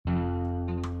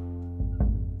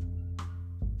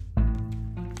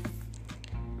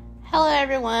Hello,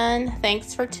 everyone.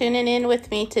 Thanks for tuning in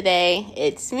with me today.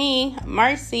 It's me,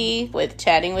 Marcy, with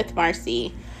Chatting with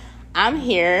Marcy. I'm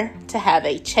here to have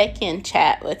a check-in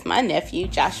chat with my nephew,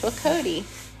 Joshua Cody.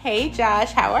 Hey,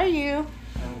 Josh, how are you?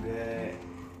 I'm good.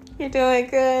 You're doing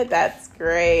good? That's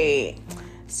great.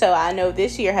 So I know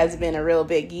this year has been a real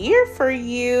big year for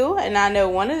you, and I know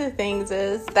one of the things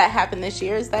is that happened this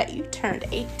year is that you turned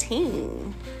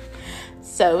 18.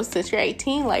 So since you're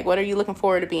 18, what are you looking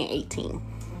forward to being 18?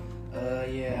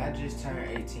 I just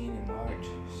turned 18 in March,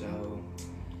 so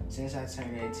since I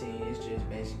turned 18, it's just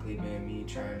basically been me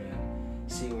trying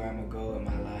to see where I'm going to go in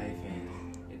my life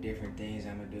and the different things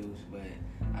I'm going to do, but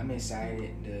I'm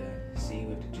excited to see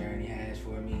what the journey has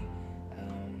for me.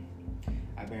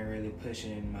 I've been really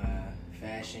pushing my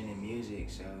fashion and music,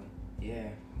 so yeah.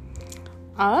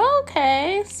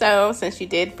 Okay, so since you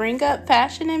did bring up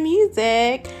fashion and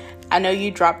music, I know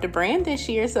you dropped a brand this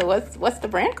year, so what's the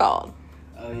brand called?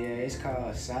 Oh yeah, it's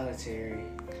called Solitary.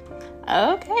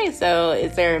 Okay, so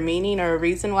is there a meaning or a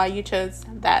reason why you chose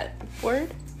that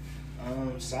word?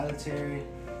 Solitary,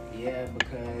 yeah,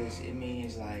 because it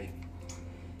means like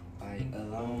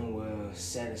alone will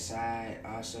set aside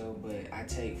also, but I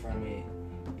take from it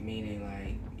meaning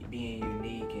like being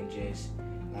unique and just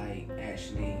like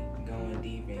actually going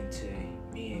deep into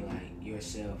being like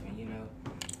yourself and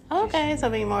Okay, so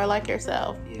be more like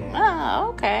yourself. Yeah.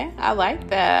 Oh, okay. I like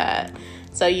that.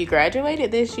 So you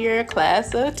graduated this year,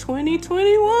 class of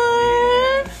 2021.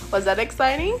 Yeah. Was that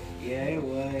exciting? Yeah, it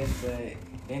was, but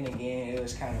then again, it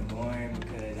was kind of boring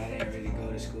because I didn't really go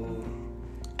to school.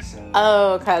 So.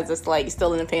 Oh, because it's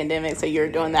still in the pandemic, so you're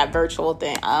doing that virtual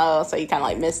thing. Oh, so you kind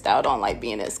of missed out on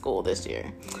being at school this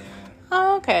year. Yeah.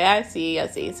 Oh, okay, I see.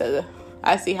 So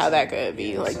I see how that could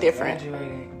be different.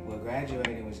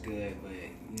 Graduating was good, but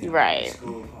right.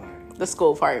 The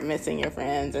school part, missing your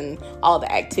friends and all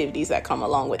the activities that come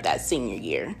along with that senior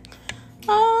year.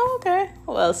 Oh, okay.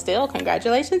 Well, still,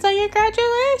 congratulations on your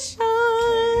graduation.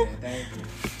 Yeah, thank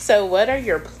you. So, what are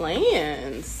your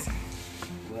plans?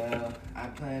 Well, I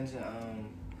plan to.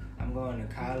 I'm going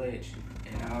to college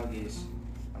in August.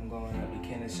 I'm going up to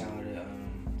Kennesaw to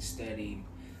study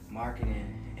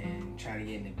marketing and try to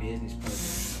get in the business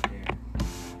program up there.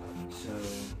 So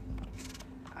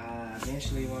I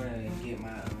eventually want to get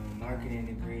my marketing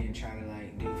degree and try to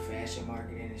do fashion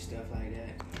marketing and stuff like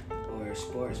that, or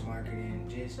sports marketing.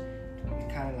 Just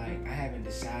kind of I haven't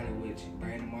decided which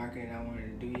brand of marketing I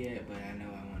wanted to do yet, but I know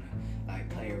I want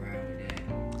to play around with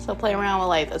that. So play around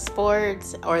with the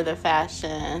sports or the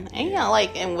fashion, and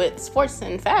and with sports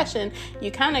and fashion,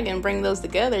 you kind of can bring those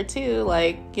together too.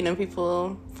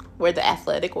 People wear the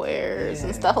athletic wears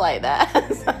and stuff like that. Yeah.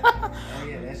 Oh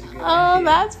yeah, that's a good idea. Oh,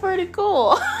 that's pretty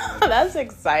cool. That's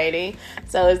exciting.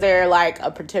 So is there a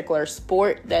particular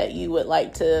sport that you would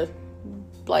like to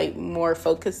more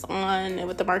focus on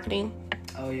with the marketing?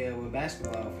 Oh yeah, well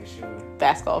basketball for sure.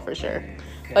 Basketball for sure.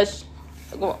 Yeah,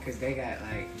 because they got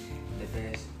the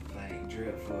best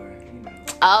drip for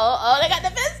Oh, they got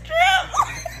the best drip.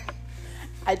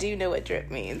 I do know what drip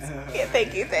means. Yeah,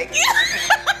 thank you.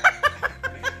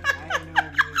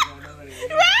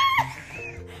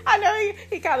 I know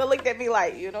he kind of looked at me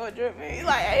you know what drip means?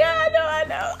 Yeah, I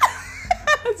know.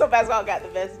 So basketball got the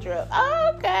best drip.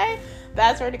 Oh, okay.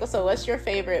 That's pretty cool. So what's your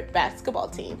favorite basketball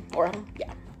team? I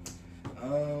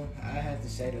have to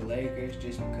say the Lakers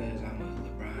just because I'm a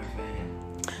LeBron fan.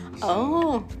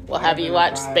 Oh, well, have you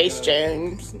watched Space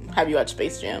Jam? Have you watched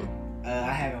Space Jam?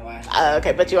 I haven't watched it.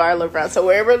 Okay, but you are LeBron. So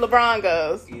wherever LeBron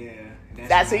goes,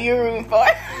 that's who you're rooting for.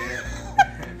 Yeah.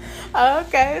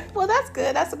 Okay, well that's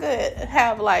good. That's good.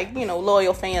 Have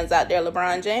loyal fans out there.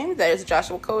 LeBron James. There's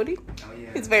Joshua Cody. Oh yeah.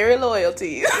 He's very loyal to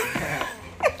you.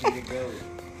 He's the GOAT.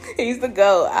 He's the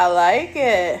GOAT. I like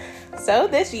it. So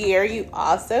this year you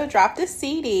also dropped a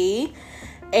CD,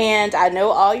 and I know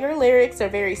all your lyrics are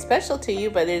very special to you.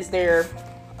 But is there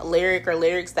a lyric or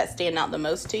lyrics that stand out the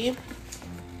most to you?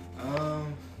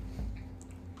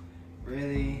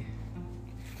 Really,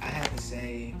 I have to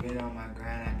say, been on my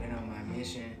grind. I've been on my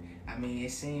mission. I mean,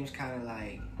 it seems kind of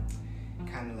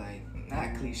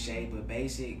not cliche, but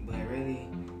basic. But really,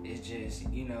 it's just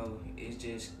it's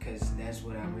just because that's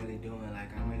what I'm really doing.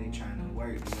 I'm really trying to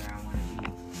work to where I want to be.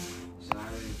 So I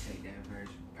really take that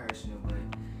verse personal, but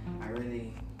I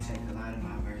really take a lot of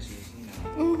my verses.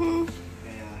 They all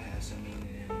have some meaning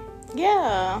in them.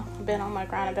 Yeah, been on my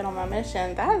grind, I've been on my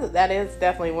mission. That is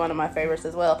definitely one of my favorites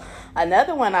as well.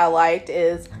 Another one I liked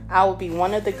is I Will Be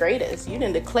One of the Greatest. You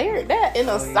didn't declare that in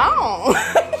a song.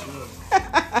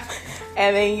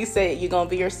 And then you said you're going to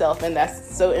be yourself, and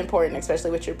that's so important,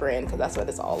 especially with your brand, because that's what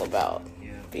it's all about,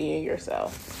 being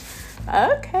yourself.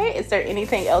 Okay. Is there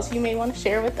anything else you may want to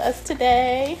share with us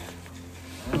today?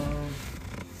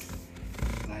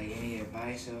 Like any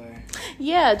advice or?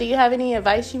 Yeah. Do you have any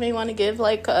advice you may want to give,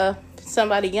 like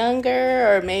somebody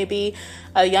younger, or maybe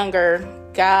a younger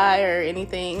guy, or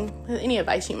anything? Any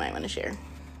advice you might want to share?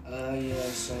 Yeah.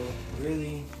 So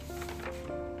really,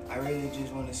 I really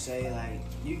just want to say, like,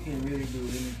 you can really do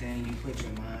anything you put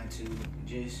your mind to.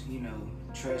 Just,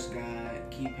 trust God,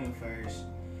 keep Him first.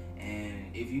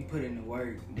 And if you put in the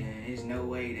work, then there's no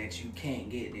way that you can't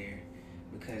get there.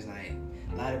 Because, like,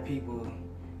 a lot of people,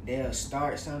 they'll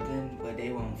start something, but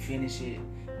they won't finish it.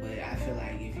 But I feel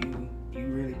like if you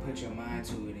really put your mind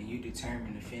to it and you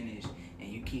determine to finish and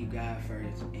you keep God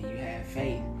first and you have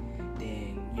faith,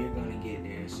 then you're going to get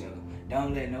there. So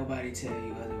don't let nobody tell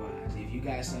you otherwise. If you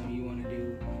got something you want to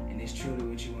do and it's truly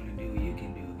what you want to do, you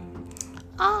can do it.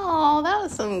 Oh, that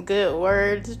was some good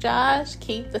words, Josh.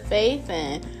 Keep the faith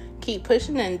and keep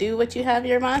pushing and do what you have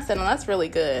your mindset on. That's really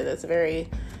good. That's very,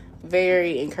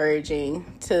 very encouraging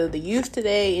to the youth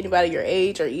today. Anybody your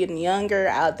age or even younger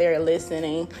out there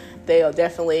listening, they'll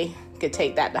definitely could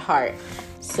take that to heart.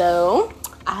 So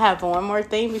I have one more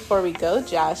thing before we go,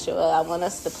 Joshua. I want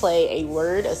us to play a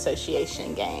word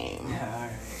association game.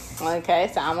 Okay,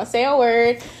 so I'm going to say a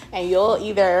word, and you'll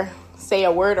either say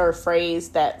a word or a phrase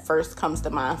that first comes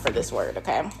to mind for this word,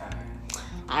 okay?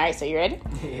 All right, so you ready?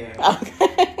 Yeah.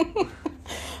 Okay.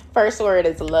 First word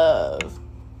is love.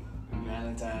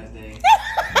 Valentine's Day.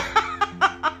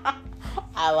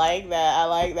 I like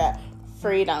that.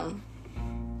 Freedom.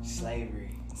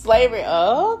 Slavery.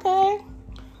 Oh,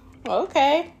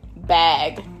 okay.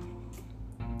 Bag.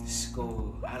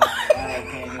 School. I don't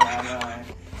know. I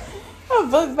know. A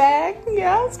book bag.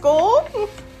 Yeah, school.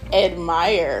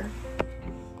 Admire.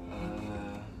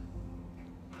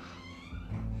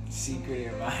 Secret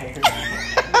admirer.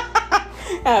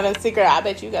 I have a secret. I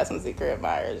bet you got some secret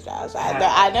admirers, Josh.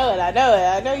 I know it.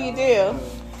 I know you do.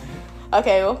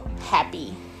 Okay, well,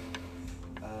 happy.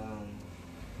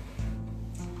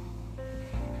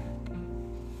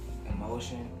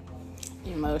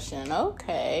 Emotion.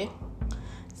 Okay.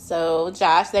 So,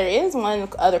 Josh, there is one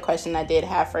other question I did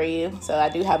have for you. So I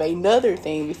do have another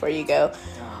thing before you go.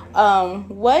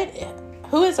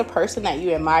 Who is a person that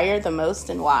you admire the most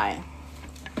and why?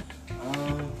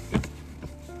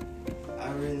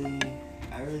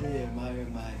 I really admire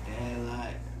my dad a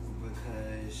lot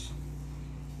because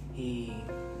he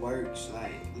works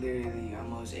like literally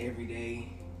almost every day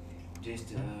just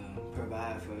to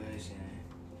provide for us, and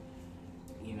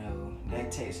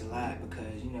that takes a lot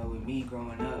because with me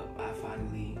growing up, I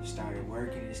finally started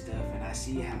working and stuff, and I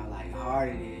see how like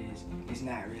hard it is. It's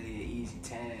not really an easy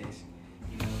task,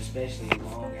 especially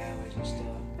long hours and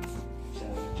stuff. So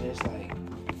just like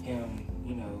him,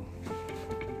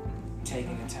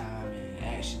 taking the time and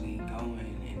actually going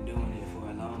and doing it for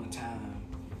a long time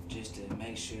just to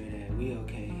make sure that we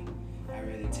okay, I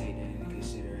really take that into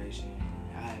consideration.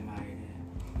 I admire that.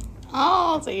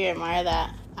 Oh, so you admire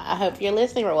that. I hope you're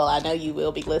listening. Well, I know you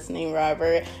will be listening,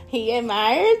 Robert. He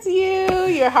admires you.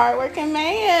 You're a hardworking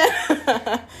man.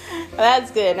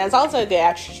 That's good. And that's also a good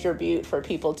attribute for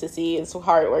people to see is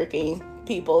hardworking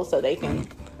people so they can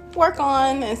work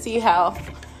on and see how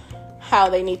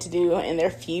they need to do in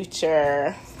their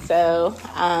future. So,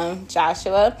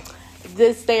 Joshua,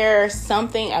 is there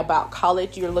something about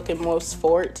college you're looking most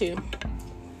forward to?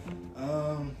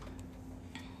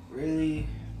 Really,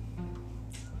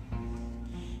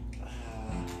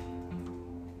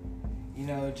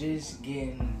 just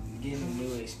getting a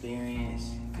new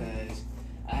experience, because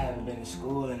I haven't been to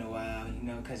school in a while,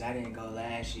 because I didn't go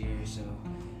last year, so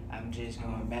I'm just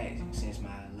going back since my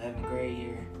 11th grade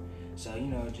year. So,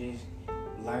 just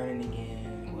learning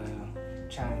again,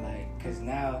 trying to because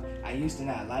now I used to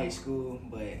not like school,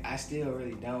 but I still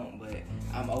really don't, but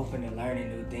I'm open to learning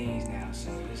new things now, so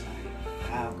it's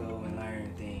like I'll go and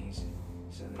learn things.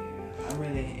 So yeah, I'm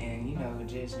really, and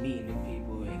just meeting new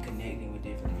people and connecting with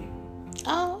different people.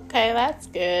 Oh, okay, that's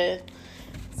good.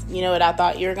 You know what I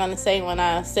thought you were going to say when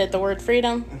I said the word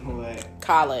freedom? What?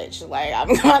 College. Like, I'm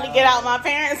going to get out my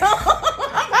parents' home.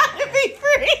 I'm about to be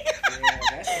free. Yeah,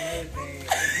 that's another thing.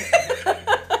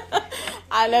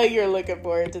 I know you're looking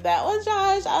forward to that. Well,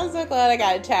 Josh, I'm so glad I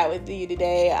got to chat with you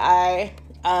today. I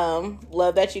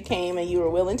love that you came and you were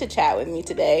willing to chat with me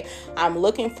today. I'm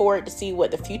looking forward to see what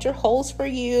the future holds for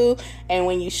you. And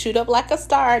when you shoot up like a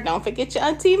star, don't forget your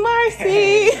Auntie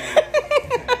Marcy.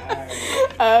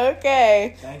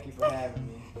 Okay. Thank you for having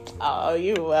me. Oh,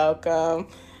 you're welcome.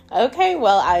 Okay,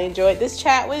 well, I enjoyed this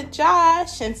chat with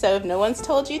Josh. And so if no one's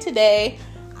told you today,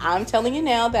 I'm telling you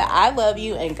now that I love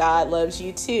you and God loves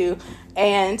you too.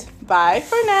 And bye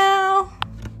for now.